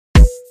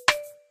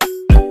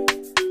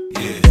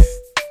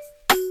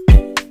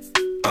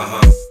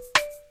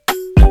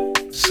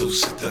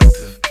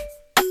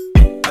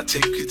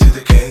take you to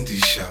the candy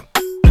shop.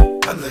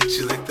 I let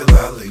you lick the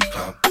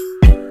lollipop.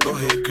 Go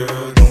ahead,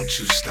 girl, don't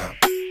you stop.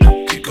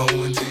 Keep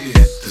going till you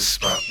hit the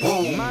spot.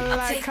 Whoa.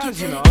 I'll take you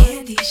to the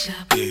candy shop.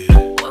 Yeah.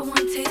 Boy,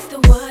 one taste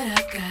of what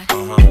I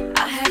got.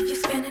 I'll have you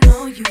spending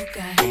all you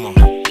got. Come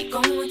on. Keep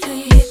going till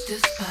you hit the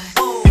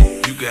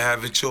spot. You can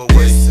have it your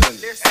way.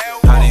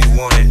 How do you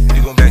want it?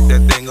 You gon' back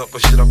that thing up or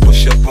should I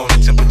push up on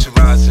it? Temperature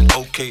rising,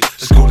 okay,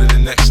 let's go to the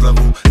next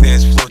level.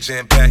 Dance floor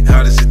jam packed,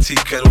 hot as a tea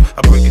kettle.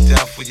 I break it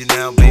down for you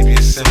now, baby,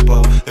 it's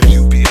simple. If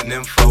you be an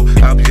info,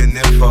 I'll be an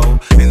info.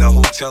 In a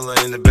hotel or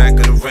in the back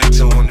of the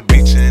rental, on the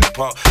beach or in the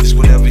park, it's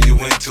whatever you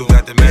into.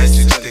 Got the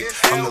magic stick,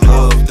 I'm the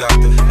love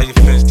doctor. Have your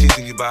friends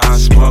teasing you about how I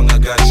sprung, I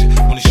got you.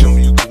 Wanna show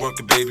me you can work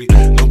it, baby?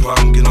 No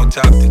problem, get on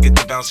top to get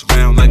to bounce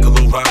around like a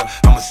little rocker.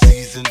 I'm a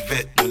seasoned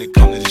vet when it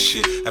comes to this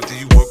shit. After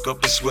you work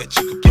up a sweat,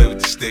 you can play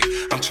with the stick.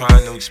 I'm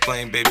trying to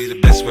explain, baby, the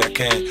best way I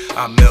can.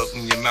 I melt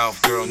in your mouth,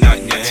 girl, not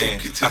in your hand.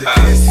 Take you to the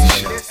candy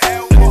shop.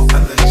 I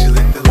let you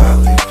lick the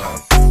lollipop.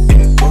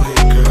 Go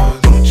ahead, girl,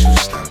 don't you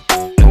stop.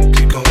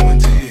 Keep going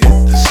till you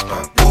hit the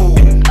spot. Whoa.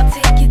 I'll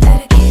take you to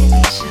the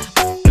candy shop.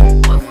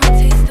 Boy, one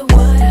taste of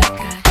what I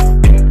got.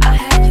 I'll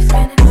have you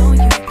spending all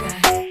you got.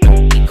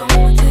 Keep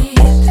going till you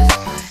hit the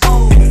spot.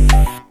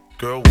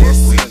 Girl, what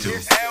we do,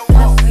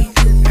 What we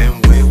do, and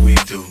where we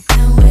do,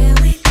 and where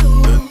we do,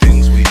 the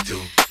things we do,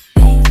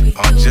 things we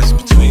are do. just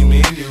between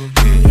me and you,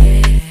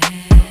 yeah.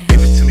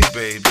 Give it to me,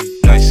 baby,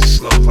 nice and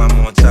slow.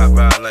 Climb on top,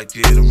 ride like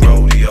you hit a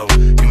rodeo.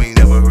 You ain't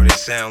never heard it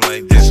sound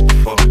like this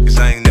before, cause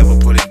I ain't never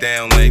put it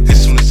down like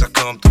this. Soon as I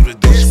come through the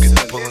door, you get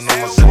to pulling on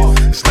my zipper.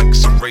 It's like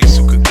it's a race,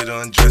 who could get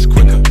undressed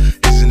quicker.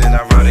 Isn't it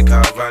ironic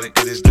how erotic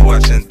it is to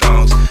watch in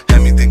thongs?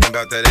 Had me thinking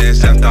about that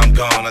ass after I'm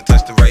gone. I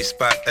touched the right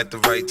spot at the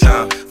right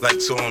time.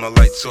 Lights on, her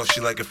lights off,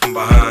 she like it from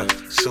behind.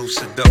 So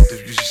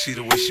seductive, you should see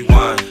the way she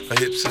whine. Her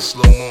hips are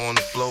slow-mo on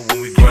the floor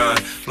when we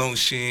grind. Long as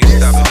she ain't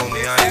stopping,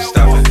 homie, I ain't